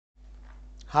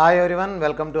Hi everyone,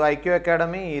 welcome to IQ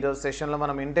academy. ఈరోజు సెషన్లో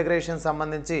మనం ఇంటిగ్రేషన్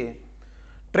సంబంధించి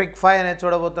ట్రిక్ 5 అనేది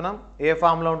చూడబోతున్నాం. ఏ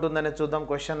ఫామ్లో ఉంటుందనేది చూద్దాం.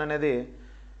 క్వశ్చన్ అనేది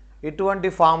ఇటువంటి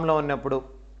ఫామ్లో ఉన్నప్పుడు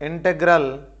integral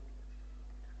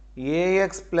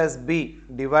a x plus B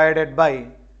divided by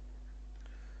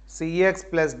CX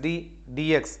plus D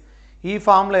dx, ఈ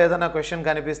ఫామ్లో ఏదైనా క్వశ్చన్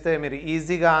కనిపిస్తే మీరు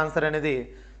ఈజీగా ఆన్సర్ అనేది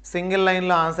సింగిల్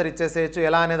లైన్లో ఆన్సర్ ఇచ్చేసేయచ్చు.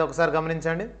 ఎలా అనేది ఒకసారి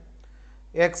గమనించండి.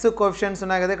 ఎక్స్ కోఎఫిషియెంట్స్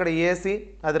ఉన్నాయి కదా, ఇక్కడ ఏసీ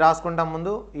అది రాసుకుంటాం.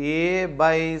 ముందు ఏ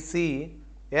బై సి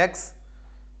ఎక్స్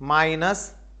మైనస్,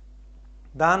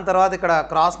 దాని తర్వాత ఇక్కడ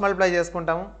క్రాస్ మల్టిప్లై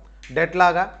చేసుకుంటాము డెట్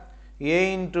లాగా, ఏ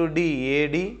into D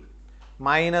AD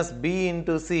minus B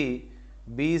into C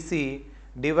BC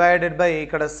divided by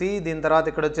ఇక్కడ సి, దీని తర్వాత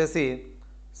ఇక్కడ వచ్చేసి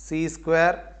C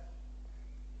square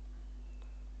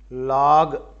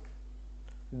log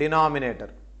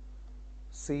denominator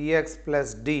CX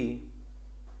plus D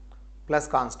plus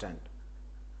constant.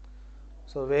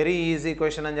 So very easy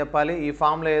question అని చెప్పాలి. ఈ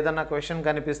ఫామ్లో ఏదన్నా క్వశ్చన్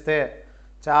కనిపిస్తే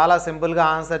చాలా సింపుల్గా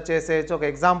ఆన్సర్ చేసేయచ్చు. ఒక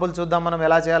ఎగ్జాంపుల్ చూద్దాం మనం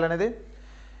ఎలా చేయాలనేది.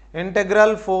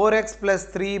 Integral 4x plus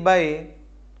 3 by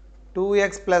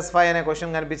 2x plus 5 అనే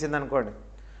క్వశ్చన్ కనిపించింది అనుకోండి.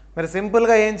 మీరు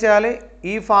సింపుల్గా ఏం చేయాలి,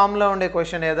 ఈ ఫామ్లో ఉండే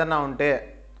క్వశ్చన్ ఏదన్నా ఉంటే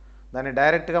దాన్ని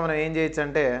డైరెక్ట్గా మనం ఏం చేయొచ్చు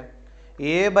అంటే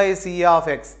ఏ by C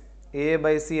of X, A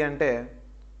by C అంటే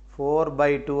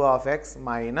 4/2 of X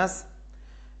minus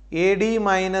AD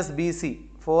minus BC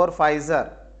 4 5s are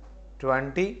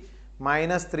 20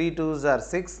 minus 3 2s are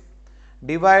 6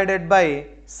 divided by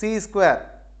C square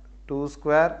 2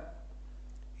 square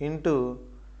into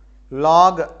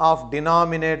log of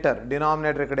denominator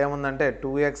ఇక్కడ ఏముందంటే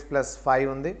 2x plus 5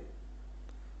 ఉంది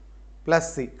plus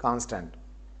C constant.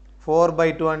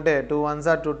 4/2 అంటే 2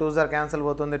 1s are 2 2s are cancel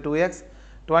పోతుంది 2x,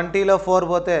 20లో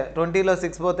 4 పోతే 20లో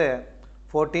 6 పోతే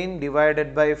 14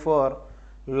 divided by 4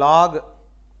 log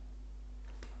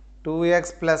 2x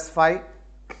plus 5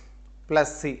 plus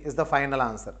c is the final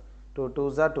answer. 2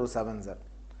 2s are 2 7s are.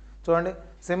 చూడండి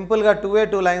సింపుల్గా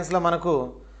 2 లైన్స్లో మనకు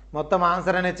మొత్తం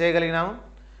ఆన్సర్ అనేది చేయగలిగినాము.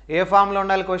 ఏ ఫామ్లో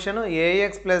ఉండాలి question,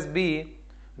 a x plus B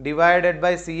divided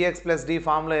by CX plus D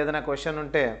ఫామ్లో ఏదైనా క్వశ్చన్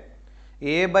ఉంటే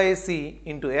ఏ by C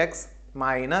into X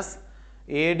minus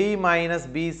AD minus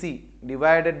BC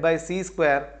divided by C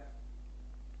square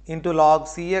into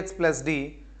log CX plus D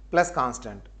plus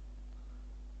constant.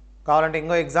 కావాలంటే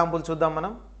ఇంకో ఎగ్జాంపుల్ చూద్దాం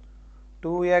మనం.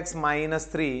 2x minus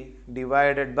 3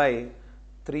 divided by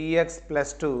 3x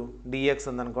plus 2 dx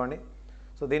ఉందనుకోండి.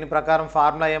 So దీని ప్రకారం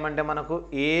ఫార్ములా ఏమంటే మనకు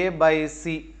ఏ బై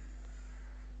సి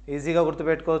ఈజీగా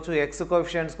గుర్తుపెట్టుకోవచ్చు. ఎక్స్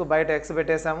కోఎఫిషియెంట్స్కు బయట X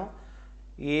పెట్టేశాము.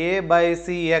 A by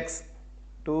C X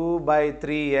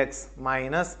 2/3x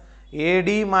minus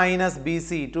AD minus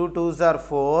BC 2 2s are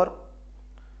 4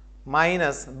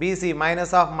 minus BC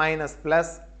minus of minus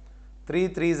plus 3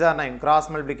 3s are 9 cross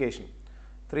multiplication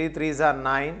 3 3s are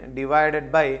 9 divided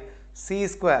by c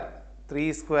square 3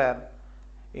 square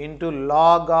into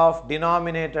log of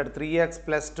denominator 3x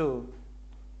plus 2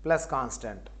 plus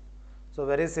constant. So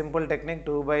very simple technique.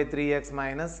 2/3x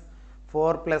minus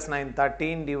 4 plus 9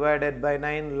 13 divided by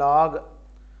 9 log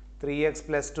 3x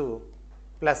plus 2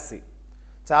 plus c.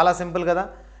 చాలా simple కదా.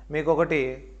 మీకు ఒకటి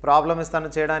problem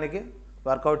ఇస్తాను చేయడానికి,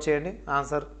 work out చేయండి,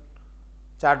 answer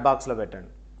chat బాక్స్లో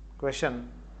పెట్టండి. Question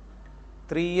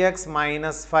 3x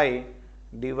minus 5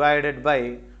 divided by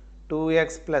 2x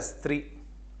plus 3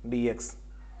 dx.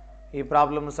 ఈ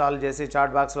ప్రాబ్లమ్ సాల్వ్ చేసి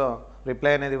చాట్ బాక్స్లో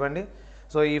రిప్లై అనేది ఇవ్వండి.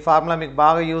 సో ఈ ఫార్ములా మీకు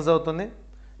బాగా యూజ్ అవుతుంది.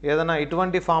 ఏదైనా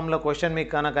ఇటువంటి ఫామ్లో క్వశ్చన్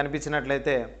మీకు కనుక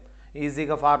కనిపించినట్లయితే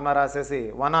ఈజీగా ఫార్ములా రాసేసి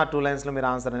 1 or 2 లైన్స్లో మీరు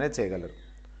ఆన్సర్ అనేది చేయగలరు.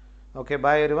 Okay,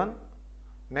 bye everyone.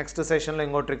 నెక్స్ట్ సెషన్లో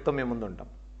ఇంకో ట్రిక్తో మీ ముందు ఉంటాం.